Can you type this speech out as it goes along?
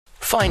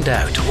Find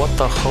out what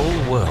the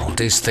whole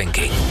world is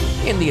thinking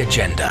in the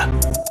agenda.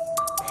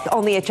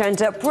 On the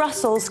agenda,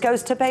 Brussels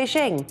goes to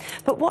Beijing.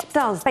 But what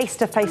does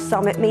face-to-face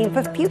summit mean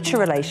for future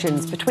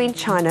relations between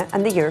China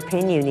and the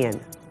European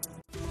Union?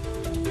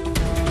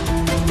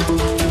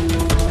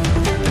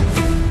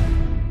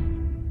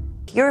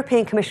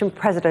 European Commission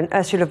President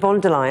Ursula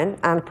von der Leyen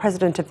and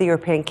President of the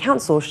European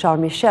Council Charles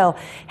Michel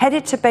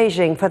headed to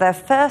Beijing for their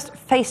first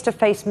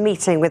face-to-face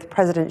meeting with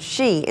President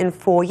Xi in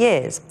 4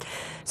 years.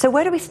 So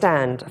where do we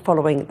stand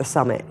following the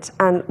summit,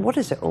 and what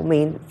does it all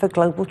mean for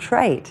global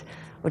trade?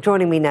 Well,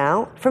 joining me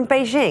now from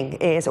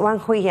Beijing is Wang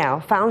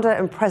Huiyao, founder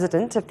and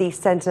president of the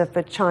Centre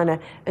for China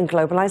and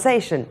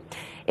Globalization.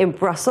 In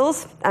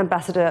Brussels,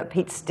 Ambassador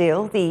Pete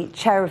Steele, the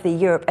chair of the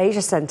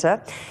Europe-Asia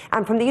Centre,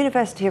 and from the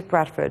University of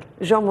Bradford,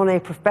 Jean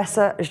Monnet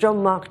Professor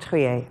Jean-Marc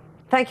Trouillet.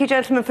 Thank you,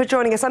 gentlemen, for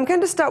joining us. I'm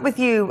going to start with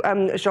you,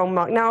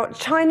 Jean-Marc. Now,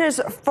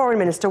 China's Foreign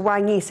Minister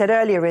Wang Yi said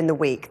earlier in the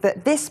week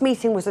that this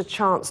meeting was a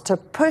chance to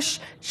push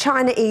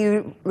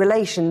China-EU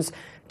relations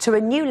to a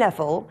new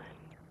level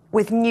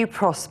with new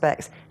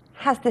prospects.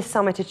 Has this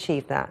summit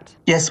achieved that?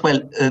 Yes,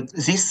 well,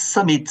 this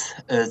summit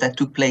that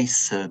took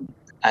place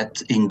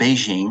in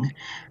Beijing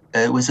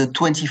was the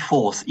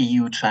 24th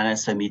EU-China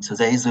summit. So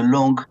there is a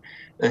long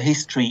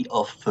history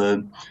of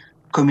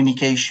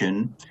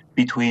communication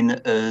between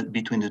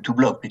the two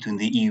blocs, between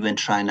the EU and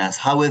China.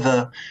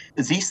 However,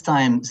 this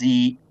time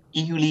the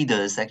EU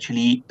leaders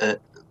actually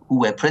who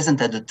were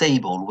present at the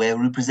table were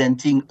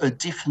representing a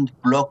different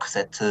bloc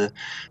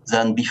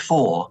than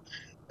before.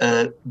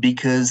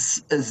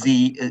 Because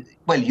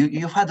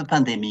you've had a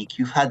pandemic,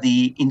 you've had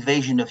the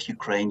invasion of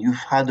Ukraine, you've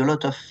had a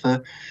lot of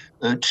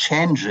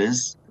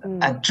changes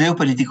at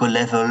geopolitical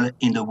level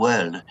in the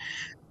world.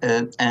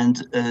 And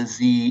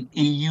the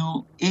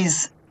EU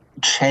is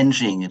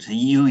changing, the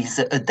EU is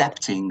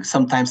adapting,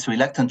 sometimes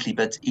reluctantly,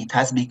 but it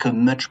has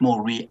become much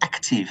more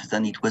reactive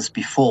than it was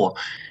before.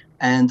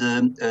 And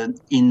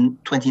in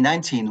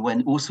 2019,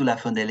 when Ursula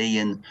von der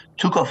Leyen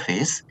took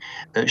office,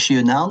 she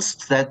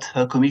announced that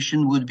her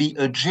commission would be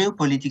a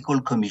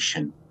geopolitical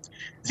commission.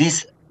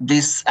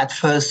 This at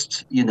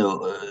first,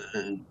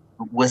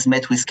 was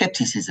met with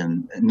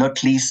skepticism,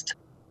 not least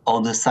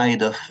on the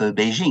side of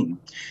Beijing.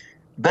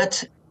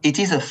 But it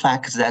is a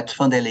fact that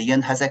von der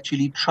Leyen has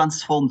actually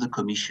transformed the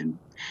commission.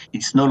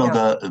 It's no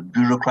longer a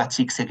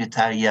bureaucratic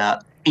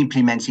secretariat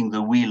implementing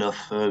the will of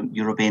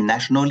European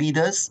national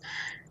leaders.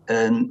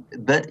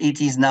 But it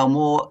is now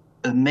more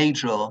a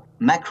major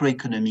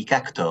macroeconomic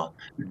actor,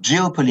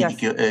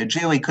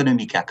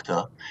 geoeconomic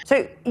actor.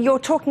 So you're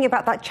talking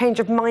about that change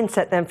of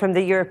mindset then from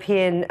the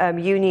European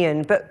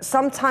Union, but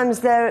sometimes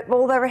there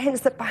are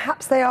hints that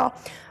perhaps they are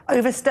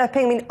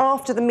overstepping. I mean,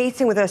 after the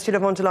meeting with Ursula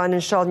von der Leyen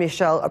and Charles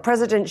Michel,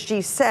 President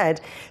Xi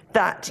said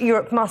that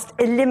Europe must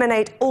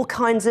eliminate all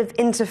kinds of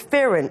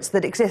interference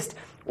that exist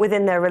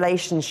within their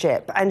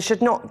relationship and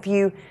should not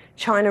view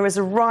China as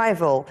a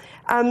rival.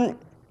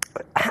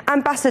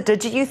 Ambassador,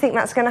 do you think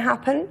that's going to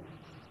happen?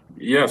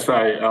 Yes,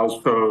 I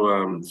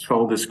also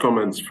saw these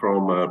comments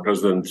from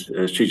President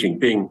Xi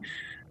Jinping.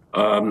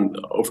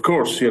 Of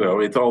course,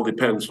 it all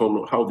depends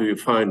on how do you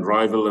find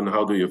rival and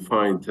how do you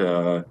find,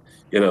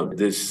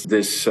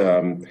 this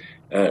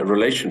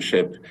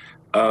relationship.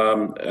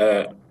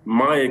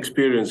 My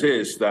experience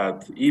is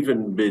that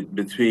even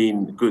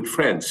between good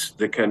friends,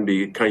 there can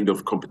be kind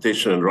of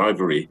competition and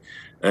rivalry,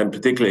 and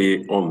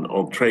particularly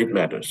on trade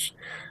matters.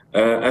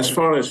 As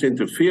far as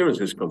interference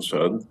is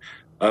concerned,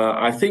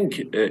 I think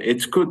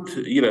it's good,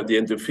 the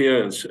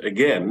interference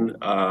again.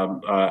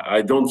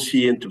 I don't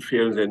see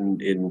interference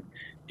in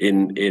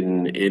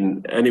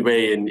any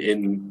way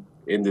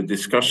in the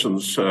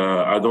discussions.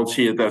 I don't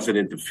see it as an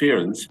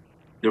interference.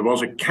 There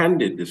was a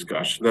candid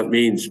discussion. That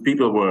means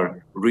people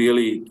were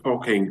really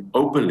talking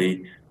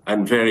openly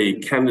and very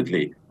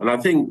candidly. And I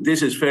think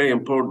this is very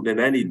important in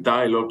any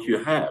dialogue you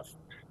have.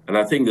 And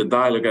I think the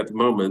dialogue at the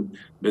moment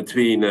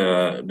between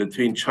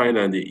China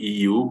and the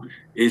EU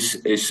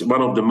is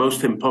one of the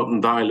most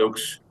important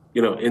dialogues,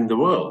 in the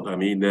world. I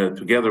mean,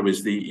 together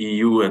with the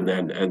EU and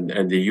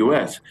the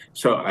US.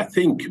 So I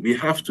think we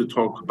have to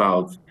talk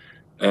about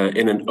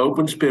in an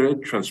open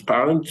spirit,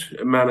 transparent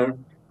manner.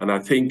 And I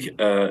think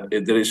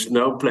there is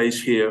no place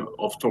here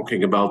of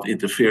talking about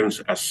interference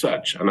as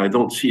such, and I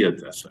don't see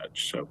it as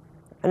such. So.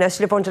 And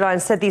Ursula von der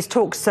Leyen said these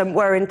talks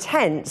were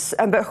intense.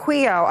 But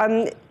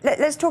Huiyao,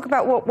 let's talk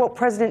about what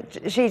President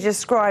Xi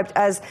described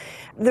as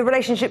the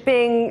relationship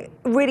being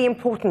really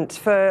important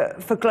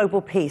for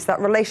global peace, that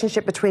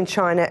relationship between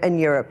China and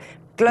Europe.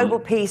 Global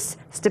peace,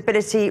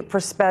 stability,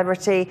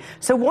 prosperity.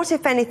 So what,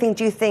 if anything,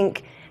 do you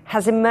think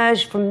has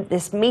emerged from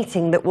this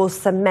meeting that will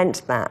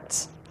cement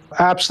that?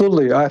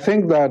 Absolutely. I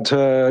think that,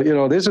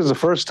 this is the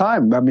first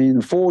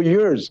time, 4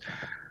 years,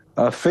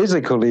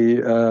 physically,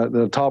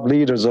 the top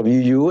leaders of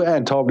EU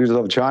and top leaders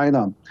of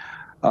China,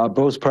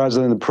 both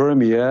president and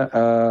premier,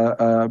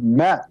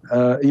 met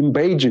in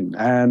Beijing.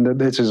 And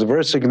this is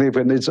very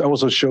significant. It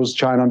also shows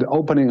China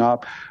opening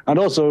up. And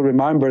also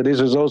remember, this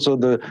is also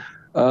the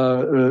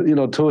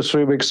 2 or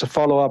 3 weeks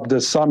follow up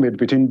the summit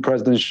between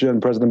President Xi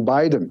and President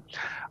Biden.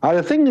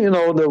 I think,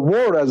 the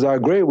world, as I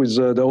agree with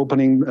the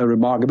opening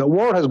remark, the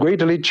world has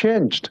greatly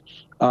changed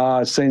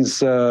since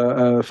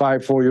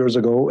 4 years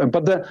ago.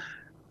 But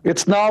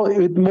it's now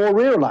more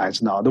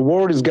realized now. The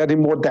world is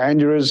getting more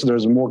dangerous.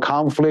 There's more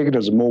conflict.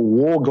 There's more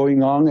war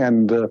going on.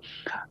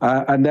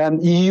 And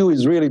then EU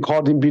is really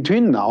caught in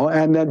between now.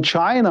 And then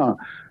China,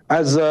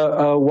 as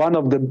one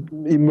of the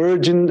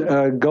emerging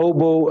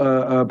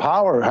global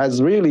power,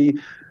 has really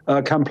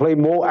can play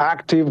more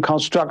active,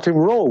 constructive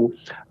role.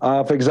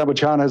 For example,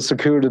 China has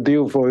secured a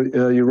deal for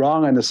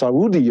Iran and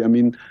Saudi,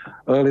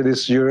 early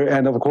this year.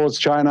 And of course,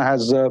 China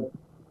has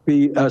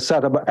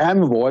set up an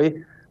envoy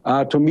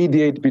to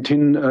mediate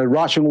between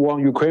Russian war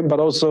in Ukraine, but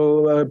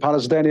also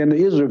Palestinian and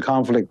Israel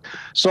conflict.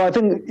 So I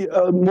think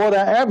more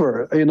than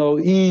ever,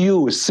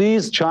 EU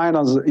sees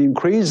China's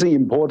increasing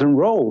important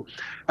role.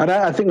 And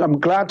I think I'm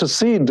glad to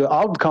see the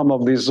outcome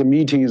of these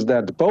meetings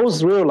that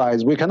both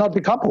realize we cannot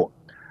decouple.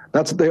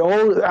 They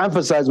all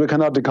emphasize we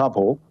cannot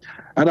decouple.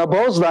 And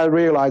both I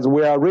realize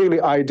we are really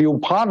ideal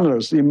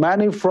partners in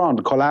many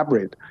fronts,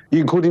 collaborate,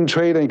 including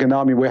trade and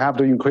economy. We have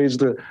to increase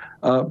the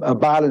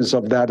balance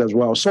of that as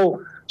well. So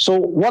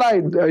what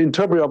I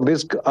interpret of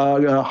this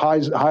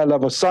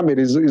high-level summit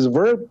is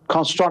very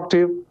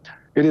constructive.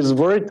 It is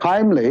very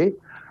timely,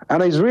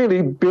 and it's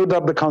really built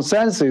up the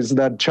consensus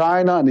that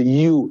China and the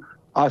EU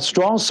are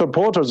strong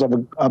supporters of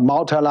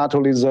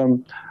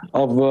multilateralism,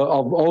 of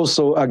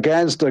also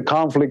against the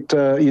conflict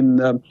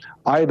in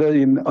either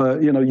in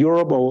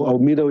Europe or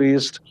Middle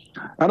East,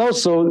 and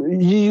also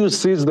EU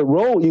sees the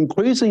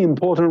increasing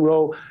important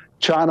role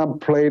China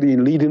played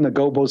in leading the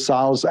global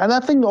South, and I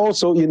think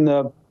also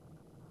in.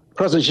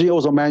 President Xi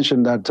also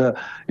mentioned that,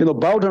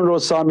 Belt and Road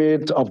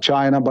Summit of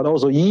China, but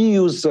also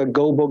EU's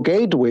global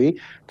gateway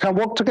can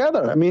work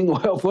together,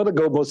 for the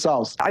global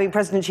South.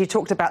 President Xi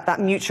talked about that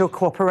mutual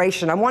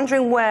cooperation. I'm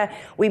wondering where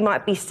we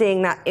might be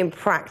seeing that in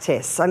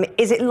practice.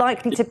 Is it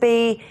likely to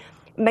be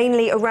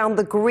mainly around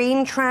the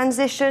green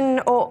transition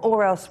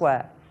or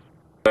elsewhere?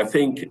 I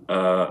think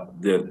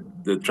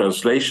the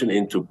translation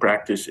into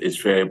practice is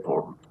very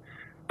important.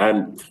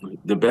 And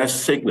the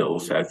best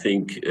signals, I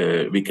think,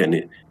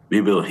 we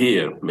will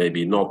hear,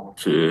 maybe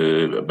not,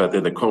 but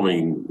in the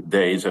coming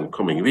days and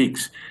coming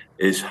weeks,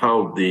 is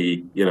how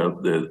the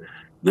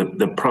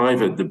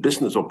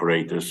business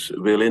operators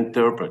will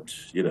interpret,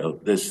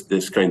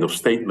 this kind of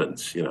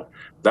statements.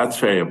 That's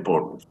very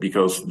important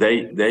because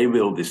they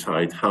will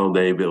decide how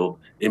they will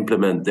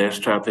implement their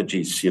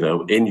strategies,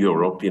 in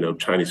Europe,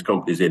 Chinese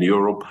companies in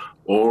Europe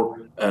or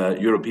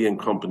European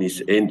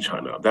companies in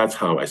China. That's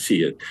how I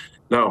see it.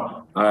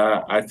 Now,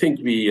 I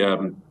think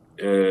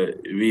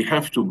we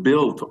have to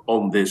build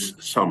on this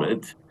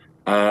summit,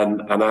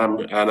 and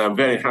I'm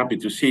very happy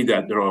to see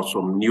that there are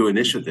some new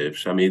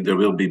initiatives. There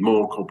will be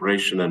more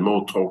cooperation and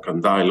more talk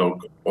and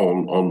dialogue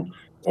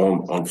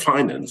on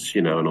finance,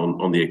 and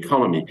on the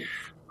economy.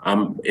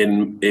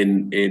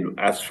 In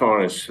as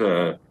far as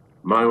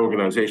my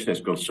organization is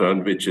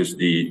concerned, which is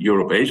the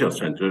Europe-Asia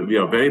Center, we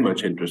are very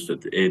much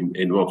interested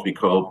in what we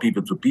call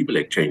people-to-people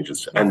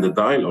exchanges, and the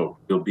dialogue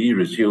will be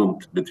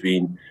resumed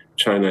between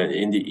China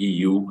and the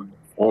EU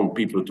on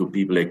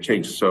people-to-people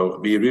exchange. So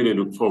we really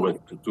look forward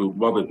to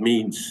what it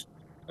means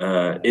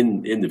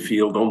in the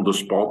field, on the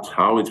spot,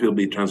 how it will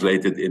be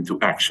translated into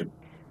action.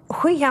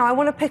 Hui Yao, I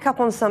want to pick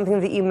up on something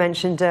that you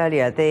mentioned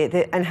earlier,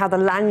 and how the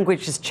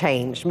language has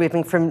changed,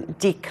 moving from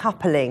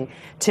decoupling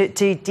to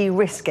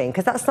de-risking,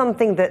 because that's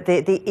something that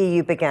the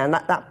EU began,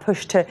 that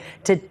push to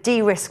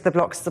de-risk the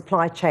bloc's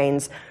supply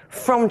chains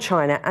from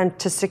China and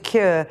to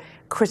secure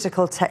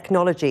critical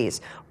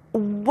technologies.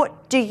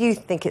 What do you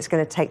think it's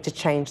going to take to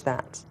change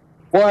that?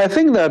 Well, I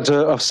think that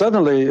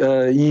certainly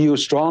EU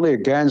strongly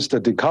against the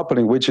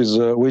decoupling, which is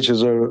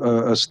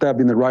a step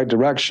in the right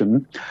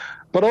direction.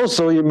 But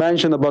also you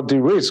mentioned about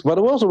de-risk, but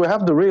also we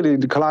have to really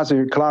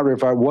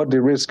clarify what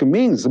de-risk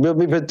means.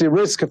 If it's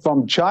de-risk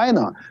from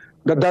China,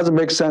 that doesn't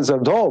make sense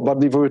at all.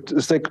 But if we're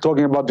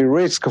talking about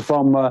de-risk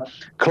from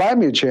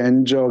climate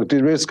change, or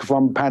de-risk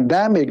from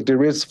pandemic,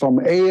 de-risk from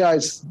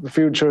AI's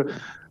future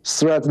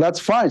threat, that's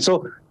fine.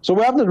 So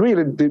we have to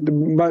really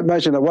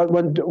mention that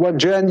when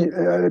Janet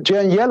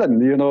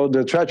Yellen,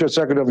 the Treasury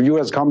Secretary of the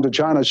U.S., come to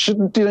China,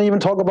 didn't even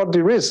talk about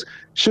the risk.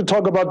 Should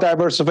talk about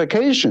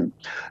diversification.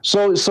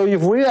 So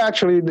if we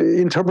actually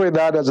interpret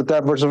that as a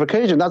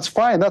diversification, that's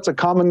fine. That's a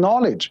common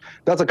knowledge.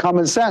 That's a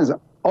common sense.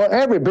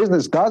 Every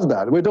business does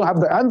that. We don't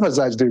have to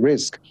emphasize the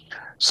risk.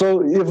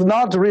 So if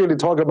not really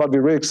talk about the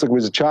risk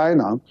with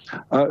China,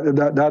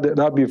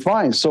 that'd be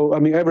fine. So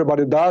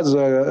everybody does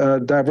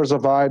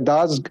diversify.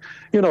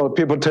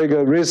 People take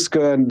a risk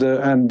and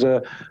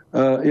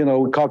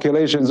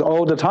calculations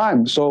all the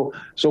time. So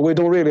we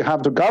don't really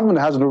have to. Government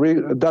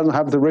doesn't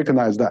have to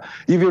recognize that.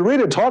 If you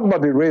really talk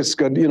about the risk,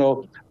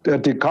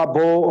 decouple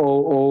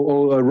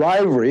or a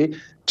rivalry.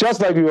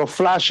 Just like you are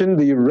flashing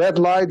the red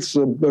lights,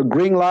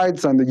 green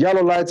lights, and the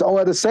yellow lights all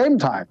at the same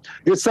time.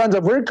 It sends a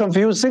very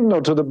confused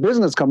signal to the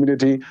business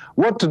community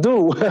what to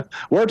do,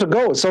 where to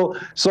go. So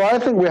I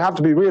think we have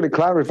to be really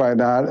clarifying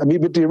that.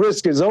 But the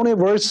risk is only a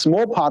very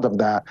small part of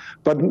that.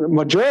 But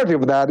majority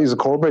of that is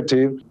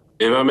cooperative.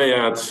 If I may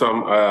add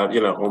some,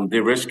 on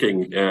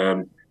de-risking,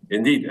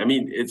 indeed, I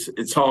mean,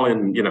 it's all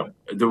in,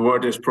 the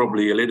word is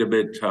probably a little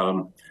bit,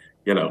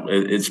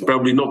 it's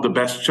probably not the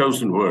best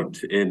chosen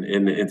word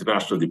in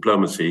international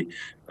diplomacy.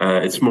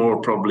 It's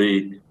more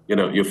probably,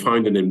 you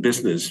find it in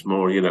business,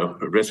 more,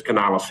 risk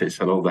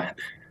analysis and all that.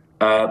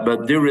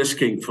 But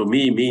de-risking for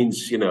me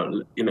means,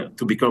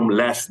 to become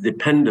less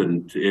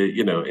dependent,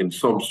 in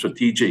some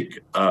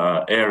strategic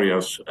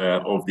areas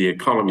of the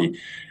economy.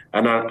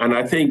 And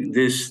I think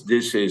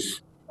this is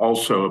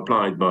also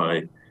applied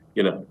by,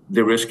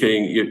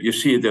 de-risking. You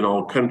see it in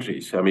all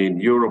countries. I mean,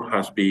 Europe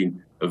has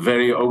been a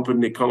very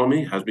open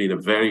economy, has been a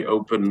very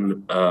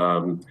open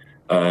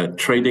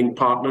trading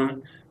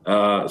partner.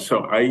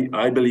 So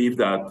I believe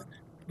that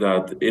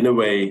in a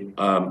way,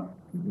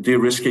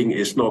 de-risking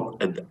is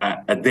not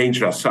a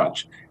danger as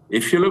such.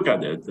 If you look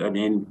at it, I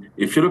mean,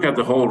 if you look at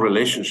the whole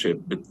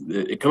relationship,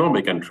 the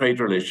economic and trade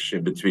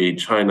relationship between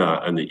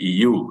China and the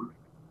EU,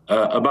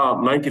 about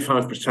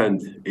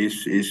 95%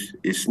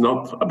 is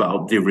not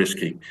about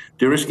de-risking.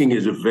 De-risking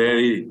is a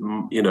very,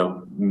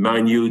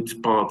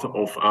 minute part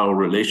of our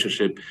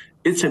relationship.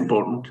 It's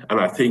important, and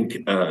I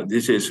think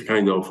this is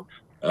kind of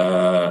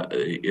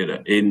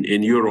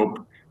in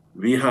Europe.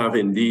 We have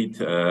indeed,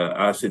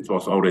 as it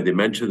was already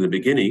mentioned at the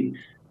beginning,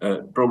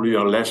 probably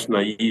are less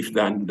naive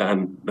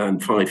than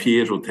 5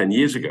 years or 10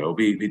 years ago.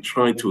 We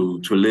try to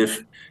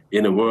live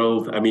in a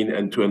world,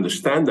 and to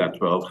understand that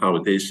world, how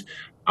it is.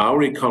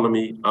 Our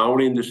economy, our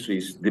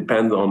industries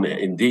depend on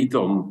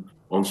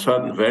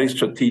certain very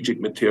strategic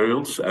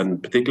materials,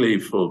 and particularly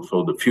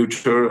for the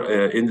future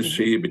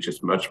industry, which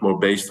is much more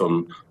based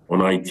on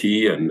IT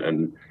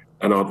and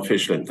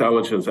artificial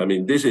intelligence. I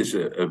mean, this is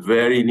a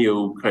very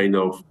new kind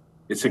of,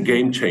 it's a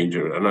game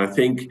changer. And I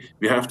think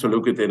we have to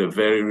look at it in a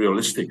very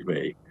realistic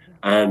way.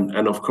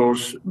 And of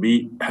course,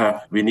 we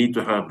need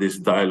to have this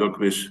dialogue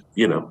with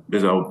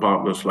our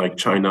partners like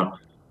China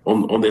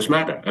on this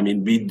matter. I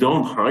mean, we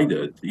don't hide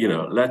it.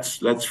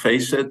 Let's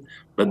face it,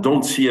 but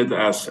don't see it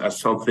as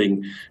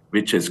something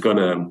which is going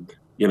to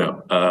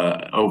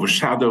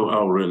overshadow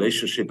our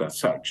relationship as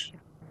such.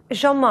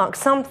 Jean-Marc,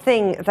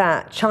 something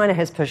that China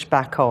has pushed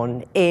back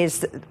on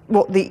is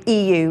what the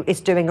EU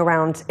is doing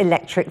around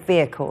electric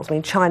vehicles. I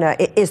mean, China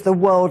is the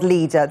world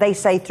leader, they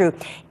say, through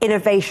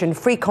innovation,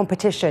 free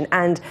competition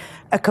and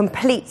a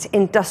complete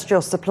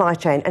industrial supply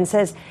chain, and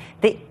says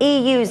the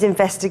EU's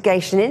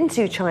investigation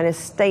into China's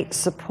state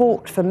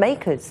support for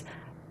makers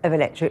of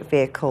electric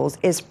vehicles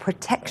is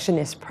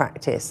protectionist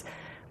practice.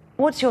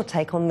 What's your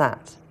take on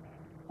that?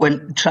 Well,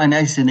 China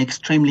is an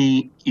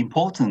extremely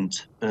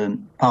important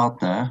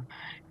partner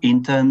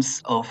in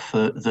terms of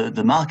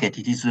the market.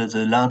 It is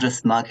the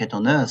largest market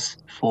on earth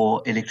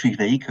for electric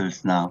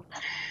vehicles now.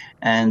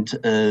 And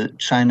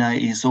China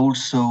is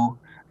also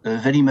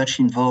very much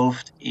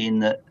involved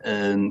in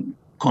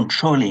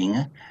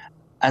controlling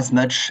as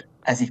much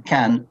as it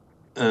can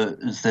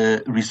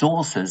the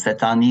resources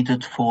that are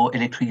needed for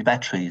electric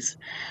batteries.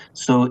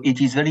 So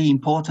it is very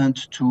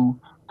important to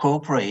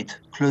cooperate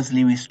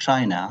closely with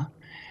China,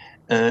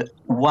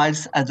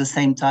 whilst at the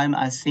same time,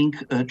 I think,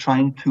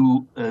 trying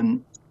to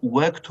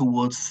work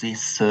towards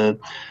this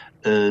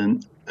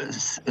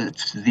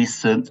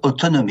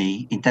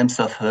autonomy in terms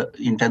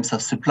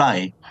of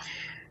supply,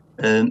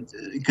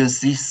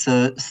 because this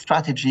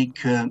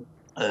strategic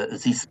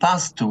this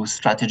path to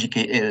strategic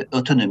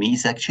autonomy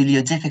is actually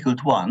a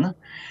difficult one.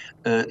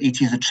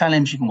 It is a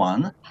challenging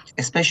one,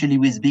 especially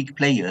with big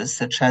players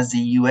such as the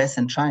US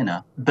and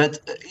China. But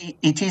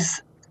it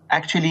is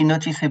actually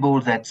noticeable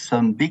that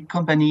some big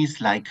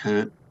companies like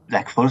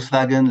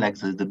Volkswagen, like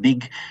the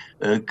big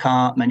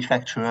car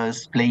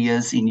manufacturers,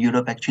 players in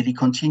Europe actually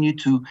continue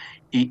to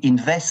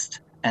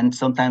invest, and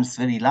sometimes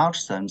very large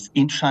sums,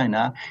 in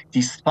China,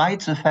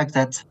 despite the fact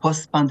that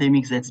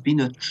post-pandemic there's been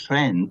a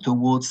trend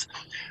towards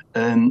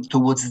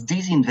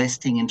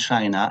disinvesting in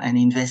China and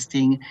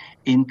investing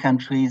in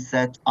countries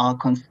that are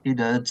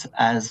considered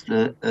as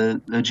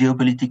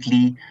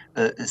geopolitically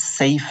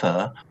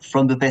safer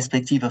from the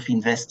perspective of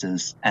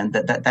investors. And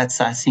that's,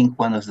 I think,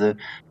 one of the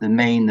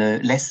main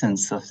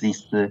lessons of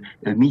this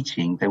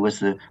meeting. There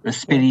was a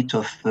spirit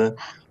of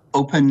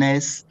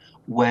openness,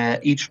 where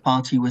each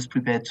party was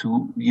prepared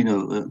to,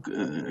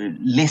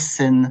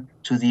 listen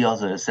to the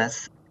others.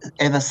 That's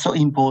ever so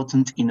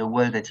important in a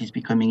world that is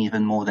becoming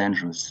even more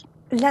dangerous.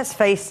 Let's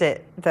face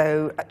it,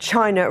 though,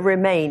 China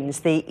remains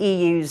the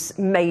EU's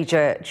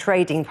major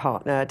trading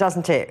partner,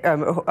 doesn't it,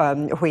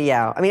 Hui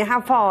Yao? I mean,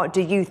 how far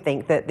do you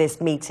think that this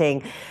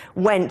meeting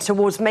went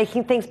towards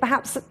making things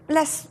perhaps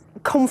less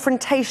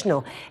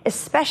confrontational,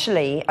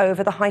 especially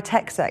over the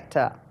high-tech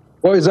sector?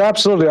 Well, it's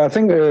absolutely. I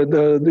think,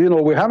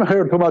 we haven't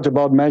heard too much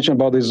mention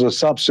about this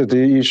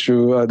subsidy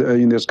issue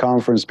in this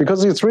conference,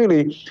 because it's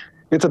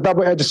a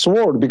double-edged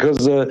sword,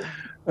 because the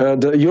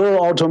Euro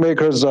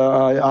automakers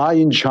are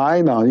in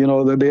China.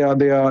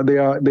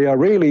 They are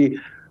really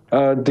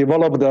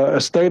developed a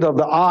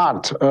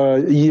state-of-the-art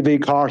EV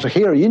cars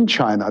here in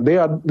China. They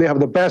have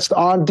the best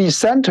R&D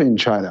center in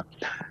China.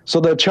 So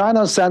the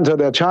China center,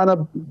 the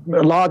China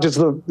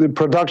largest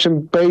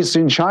production base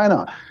in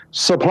China,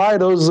 supply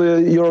those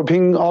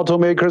European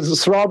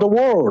automakers throughout the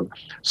world.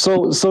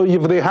 So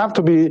if they have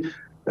to be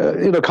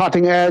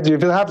cutting edge,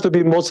 if they have to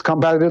be most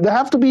competitive, they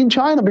have to be in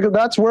China, because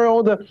that's where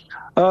all the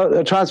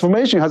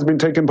transformation has been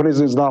taking place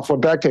now for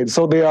decades.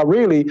 So they are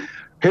really,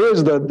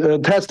 here's the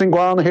testing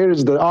ground,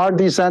 here's the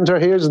R&D center,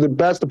 here's the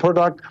best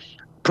product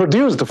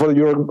produced for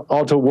your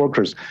auto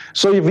workers.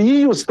 So if the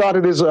EU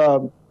started this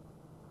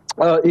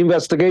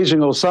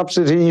investigation of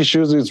subsidy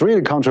issues, is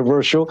really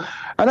controversial,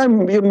 and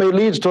then it may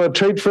lead to a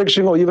trade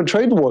friction or even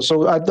trade war.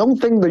 So I don't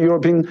think the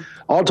European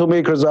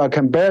automakers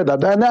can bear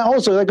that. And then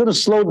also they're going to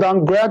slow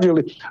down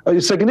gradually,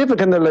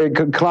 significantly,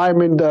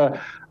 climate,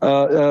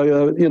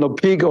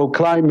 peak or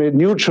climate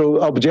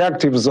neutral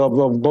objectives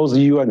of both the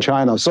EU and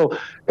China. So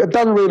it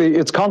doesn't really,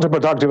 it's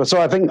counterproductive.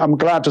 So I think I'm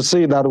glad to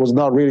see that it was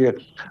not really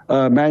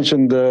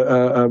mentioned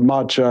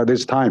much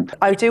this time.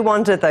 I do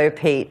wonder though,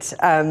 Pete,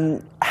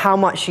 how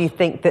much you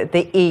think that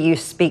the EU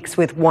speaks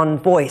with one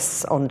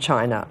voice on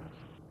China.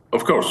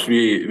 Of course,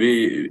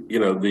 the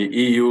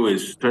EU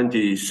is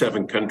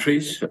 27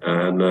 countries,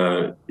 and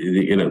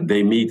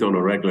they meet on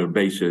a regular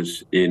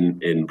basis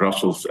in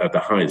Brussels at the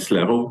highest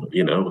level.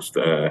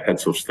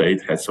 Heads of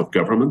state, heads of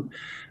government.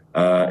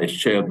 It's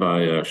chaired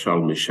by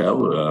Charles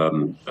Michel.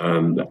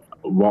 And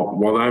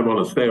what I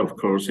want to say, of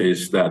course,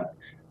 is that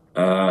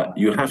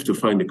you have to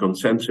find a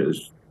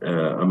consensus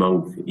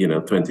among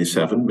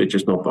 27, which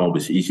is not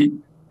always easy.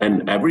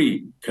 And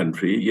every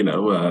country, in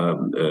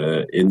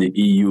the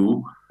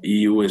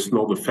EU is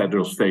not a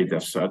federal state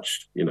as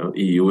such.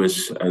 EU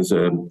is as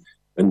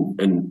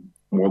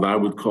what I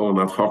would call an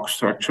ad hoc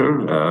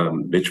structure,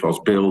 which was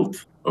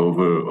built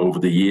over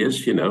the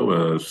years.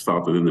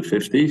 Started in the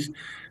 50s.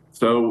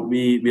 So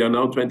we are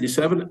now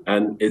 27,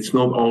 and it's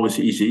not always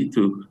easy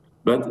to.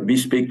 But we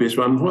speak with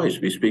one voice.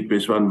 We speak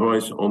with one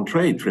voice on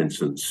trade, for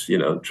instance.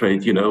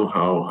 Trade,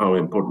 how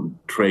important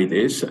trade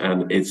is.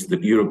 And it's the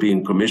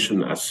European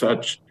Commission as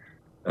such,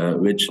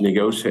 which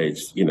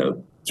negotiates,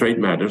 trade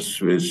matters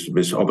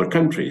with other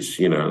countries,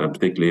 and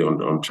particularly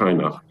on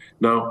China.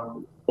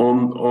 Now,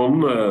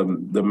 on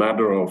the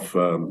matter of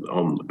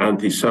on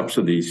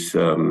anti-subsidies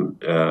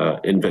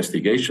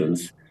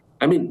investigations,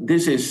 I mean,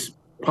 this is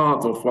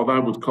part of what I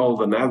would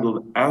call an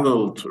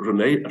adult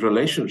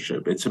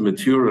relationship. It's a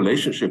mature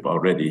relationship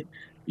already,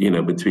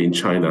 between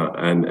China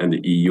and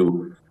the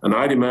EU. And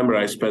I remember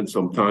I spent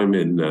some time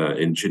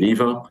in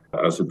Geneva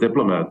as a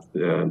diplomat,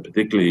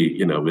 particularly,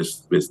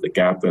 with the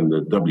GATT and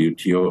the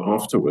WTO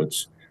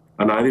afterwards.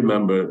 And I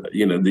remember,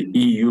 the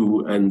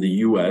EU and the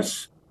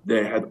US,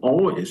 they had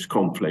always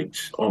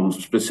conflicts on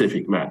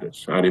specific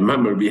matters. I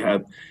remember we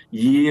had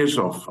years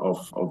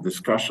of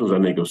discussions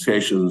and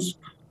negotiations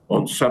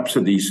on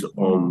subsidies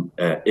on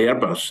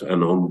Airbus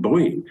and on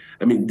Boeing.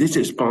 I mean, this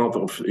is part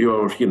of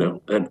your,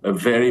 a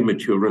very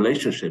mature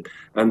relationship.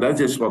 And that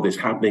is what is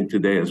happening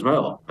today as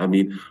well. I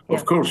mean,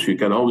 of course, you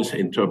can always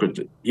interpret,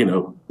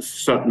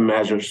 certain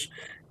measures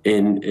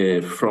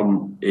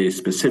from a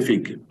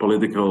specific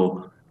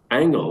political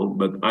angle,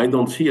 but I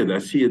don't see it. I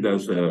see it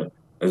as a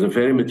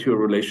very mature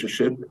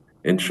relationship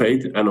in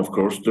trade. And of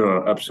course, there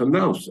are ups and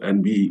downs.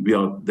 And we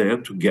are there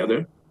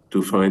together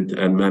to find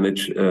and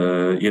manage,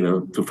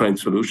 to find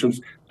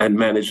solutions and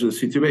manage the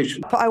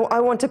situation.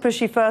 I want to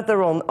push you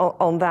further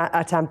on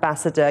that,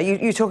 Ambassador.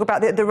 You talk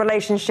about the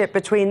relationship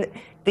between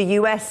the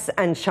US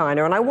and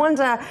China, and I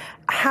wonder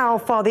how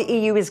far the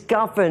EU is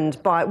governed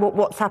by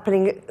what's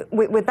happening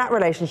with that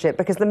relationship,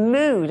 because the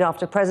mood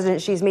after President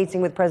Xi's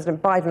meeting with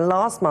President Biden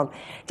last month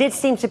did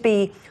seem to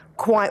be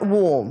quite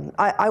warm.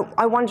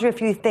 I wonder if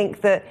you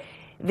think that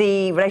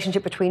the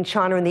relationship between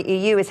China and the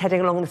EU is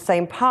heading along the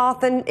same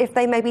path, and if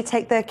they maybe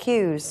take their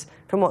cues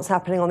from what's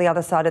happening on the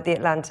other side of the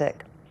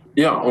Atlantic.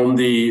 Yeah, on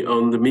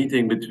the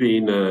meeting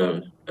between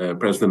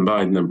President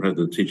Biden and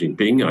President Xi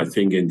Jinping, I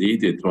think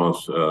indeed it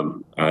was.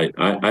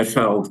 I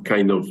felt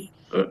kind of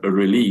a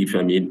relief.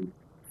 I mean,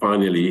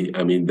 finally,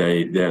 I mean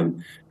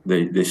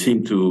they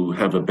seem to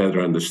have a better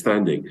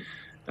understanding,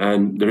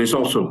 and there is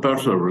also a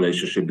personal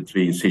relationship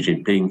between Xi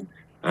Jinping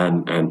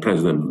and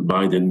President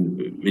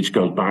Biden, which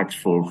goes back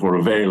for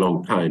a very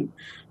long time.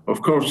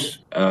 Of course,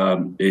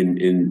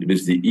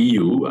 with the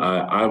EU,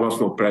 I was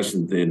not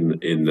present in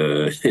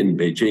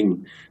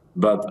Beijing,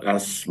 but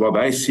as what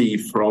I see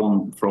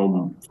from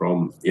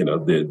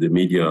the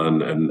media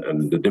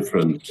and the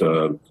different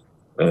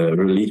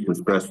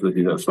releases, press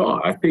releases I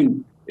saw, I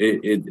think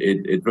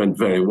it went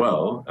very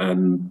well.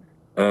 And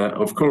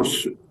of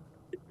course,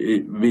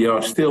 we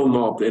are still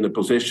not in a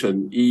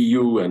position,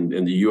 EU and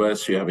the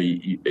US, you have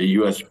a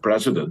US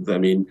president. I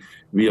mean,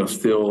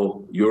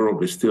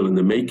 Europe is still in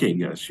the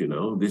making, as you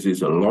know. This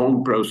is a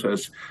long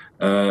process,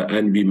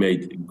 and we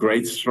made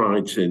great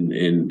strides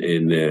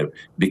in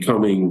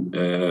becoming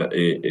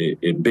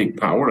a big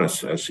power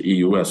as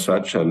EU as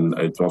such. And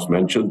it was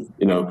mentioned,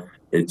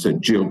 it's a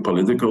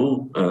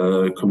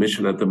geopolitical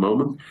commission at the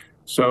moment.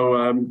 So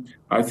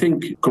I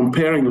think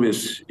comparing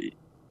with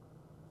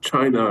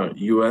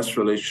China-US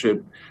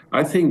relationship,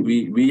 I think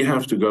we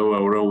have to go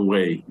our own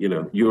way.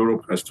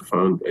 Europe has to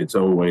find its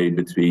own way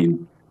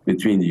between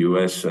the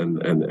US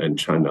and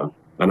China.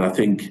 And I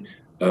think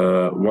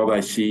what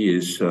I see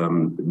is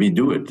we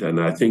do it. And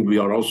I think we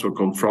are also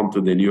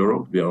confronted in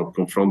Europe. We are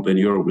confronted in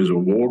Europe with a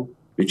war,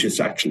 which is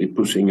actually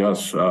pushing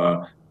us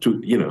to,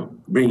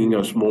 bringing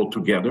us more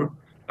together.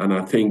 And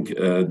I think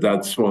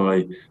that's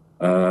why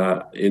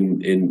what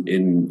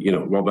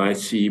I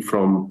see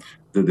from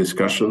the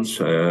discussions,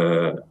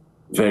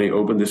 very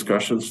open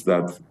discussions,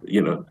 that,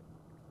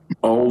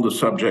 all the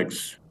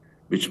subjects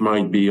which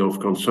might be of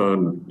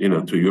concern,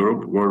 to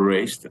Europe were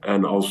raised,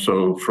 and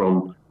also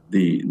from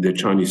the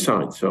Chinese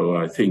side. So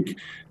I think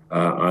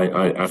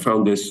I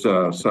found this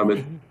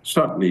summit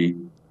certainly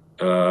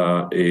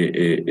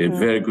a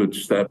very good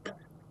step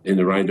in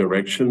the right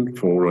direction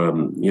for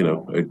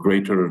a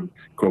greater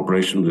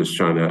cooperation with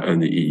China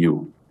and the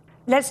EU.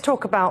 Let's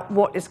talk about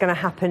what is going to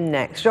happen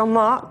next.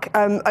 Jean-Marc,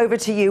 over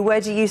to you.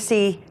 Where do you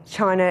see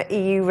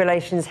China-EU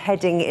relations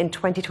heading in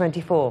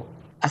 2024?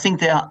 I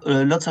think there are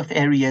lots of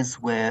areas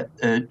where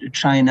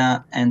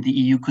China and the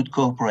EU could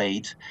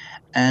cooperate.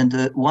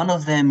 And one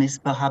of them is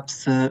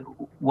perhaps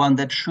one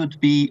that should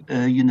be,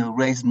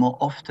 raised more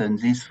often.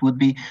 This would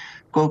be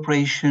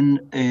cooperation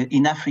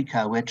in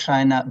Africa, where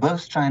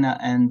both China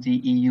and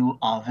the EU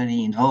are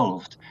very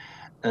involved.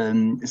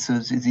 So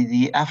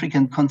the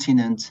African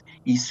continent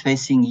is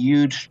facing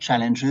huge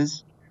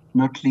challenges,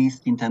 not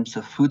least in terms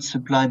of food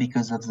supply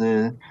because of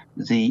the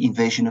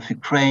invasion of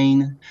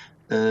Ukraine,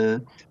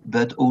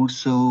 but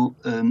also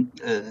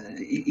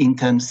in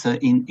terms of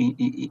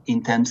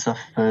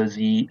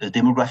the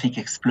demographic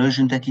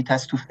explosion that it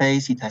has to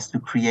face. It has to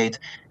create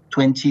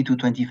 20 to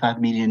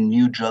 25 million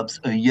new jobs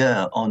a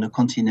year on a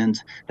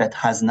continent that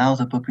has now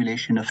the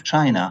population of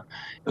China,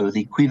 the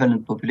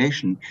equivalent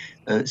population.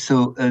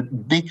 So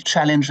big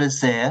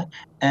challenges there.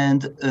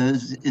 And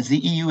the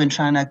EU and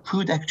China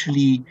could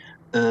actually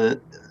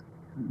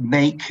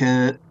make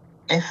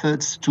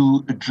efforts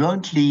to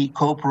jointly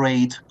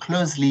cooperate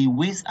closely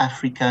with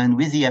Africa and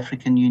with the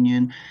African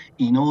Union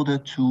in order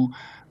to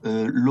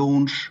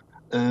launch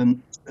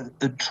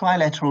a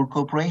trilateral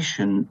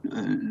cooperation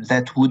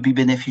that would be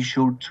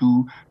beneficial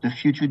to the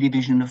future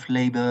division of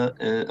labor,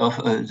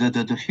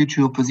 the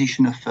future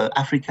position of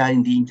Africa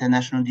in the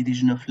International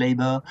Division of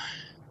Labor.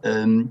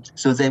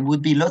 So there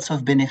would be lots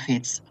of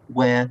benefits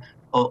where,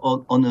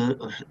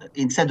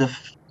 instead of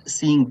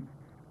seeing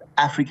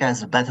Africa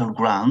as a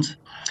battleground,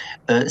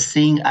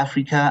 seeing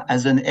Africa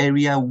as an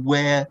area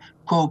where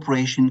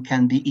cooperation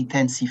can be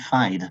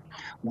intensified,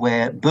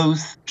 where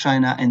both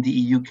China and the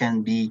EU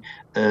can be,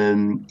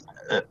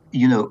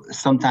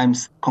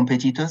 sometimes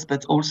competitors,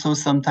 but also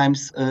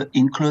sometimes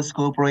in close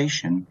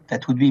cooperation.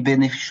 That would be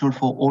beneficial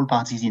for all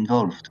parties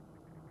involved.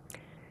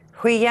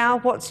 Hui Yao,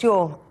 what's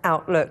your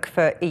outlook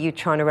for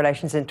EU-China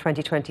relations in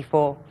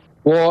 2024?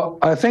 Well,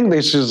 I think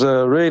this is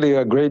really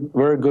a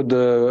very good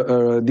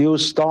new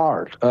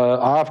start.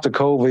 After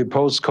COVID,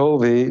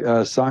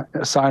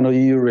 post-COVID,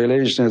 Sino-EU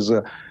relations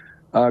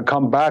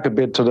come back a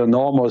bit to the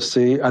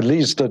normalcy, at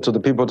least to the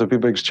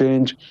people-to-people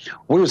exchange.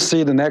 We'll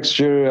see the next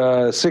year,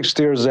 60th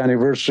years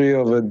anniversary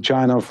of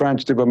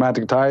China-French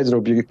diplomatic ties. There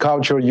will be a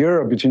cultural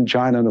year between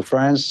China and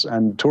France,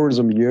 and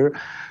tourism year.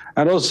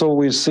 And also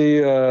we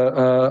see,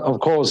 of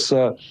course,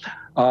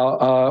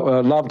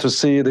 love to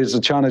see this.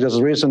 China just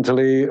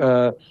recently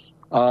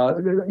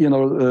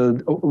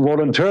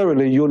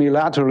voluntarily,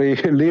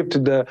 unilaterally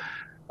lifted the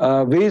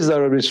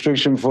visa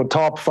restriction for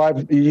top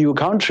 5 EU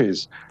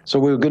countries. So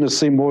we're going to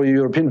see more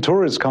European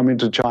tourists coming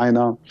to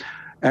China.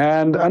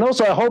 And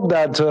also I hope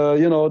that,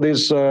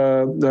 this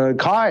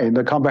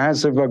the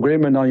comprehensive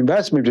agreement on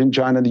investment between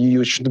China and the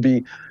EU should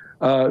be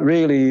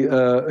really,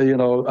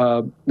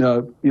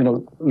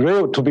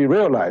 real to be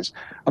realized.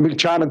 I mean,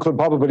 China could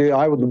probably,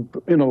 I would,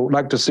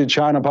 like to see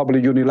China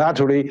probably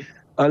unilaterally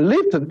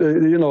lift,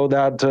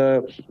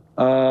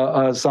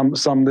 some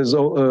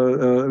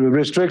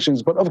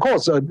restrictions. But of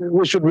course,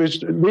 we should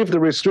leave the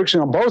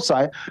restriction on both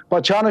sides.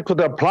 But China could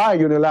apply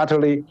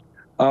unilaterally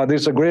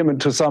this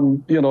agreement to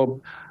some,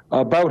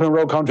 Belt and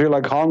Road country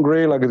like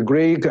Hungary, like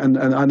Greek, and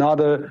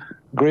other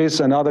Greece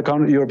and other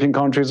European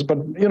countries. But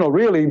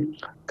really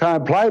can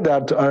apply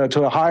that to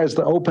the highest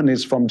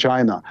openness from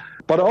China.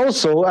 But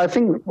also, I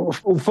think,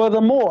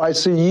 furthermore, I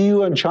see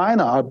EU and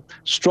China are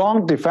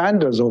strong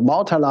defenders of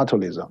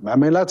multilateralism. I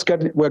mean,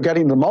 we're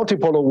getting the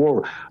multipolar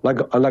world, like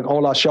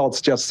Olaf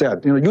Scholz just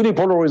said.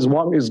 Unipolar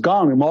is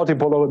gone,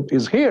 multipolar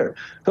is here.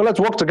 So let's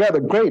work together.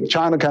 Great,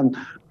 China can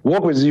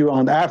work with you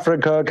on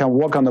Africa, can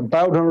work on the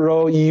Belt and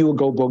Road, EU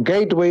Global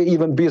Gateway,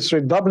 even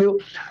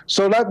B3W.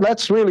 So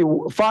let's really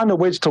find a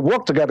ways to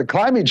work together.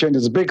 Climate change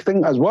is a big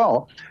thing as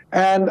well.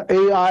 And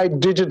AI,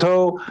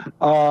 digital,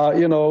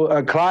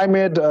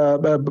 climate,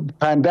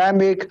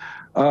 pandemic,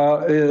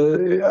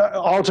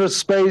 outer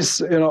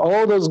space,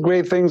 all those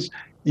great things,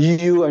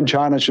 EU and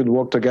China should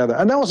work together.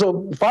 And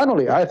also,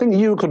 finally, I think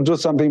EU could do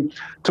something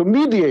to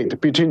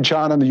mediate between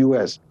China and the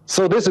US.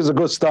 So this is a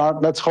good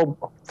start. Let's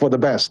hope for the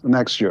best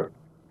next year.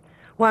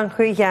 Wang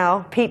Hui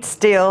Yao, Pete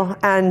Steele,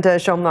 and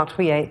Jean-Marc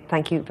Rouillet,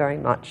 thank you very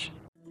much.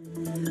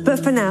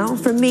 But for now,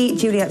 from me,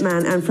 Juliette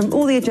Mann, and from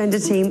all the Agenda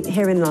team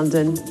here in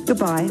London,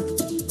 goodbye.